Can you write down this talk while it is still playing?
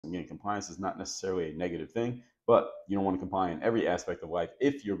Again, compliance is not necessarily a negative thing, but you don't want to comply in every aspect of life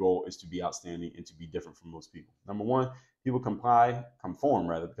if your goal is to be outstanding and to be different from most people. Number one, people conform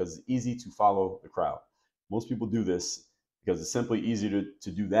rather, because it's easy to follow the crowd. Most people do this because it's simply easier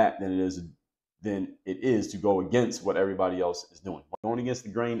to do that than it is to go against what everybody else is doing. Going against the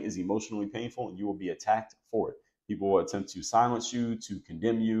grain is emotionally painful, and you will be attacked for it. People will attempt to silence you, to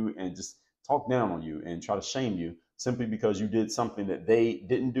condemn you, and just talk down on you and try to shame you simply because you did something that they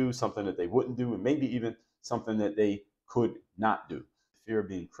didn't do, something that they wouldn't do, and maybe even something that they could not do. Fear of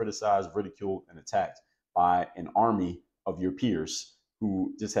being criticized, ridiculed, and attacked by an army of your peers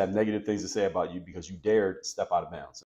who just have negative things to say about you because you dared step out of bounds.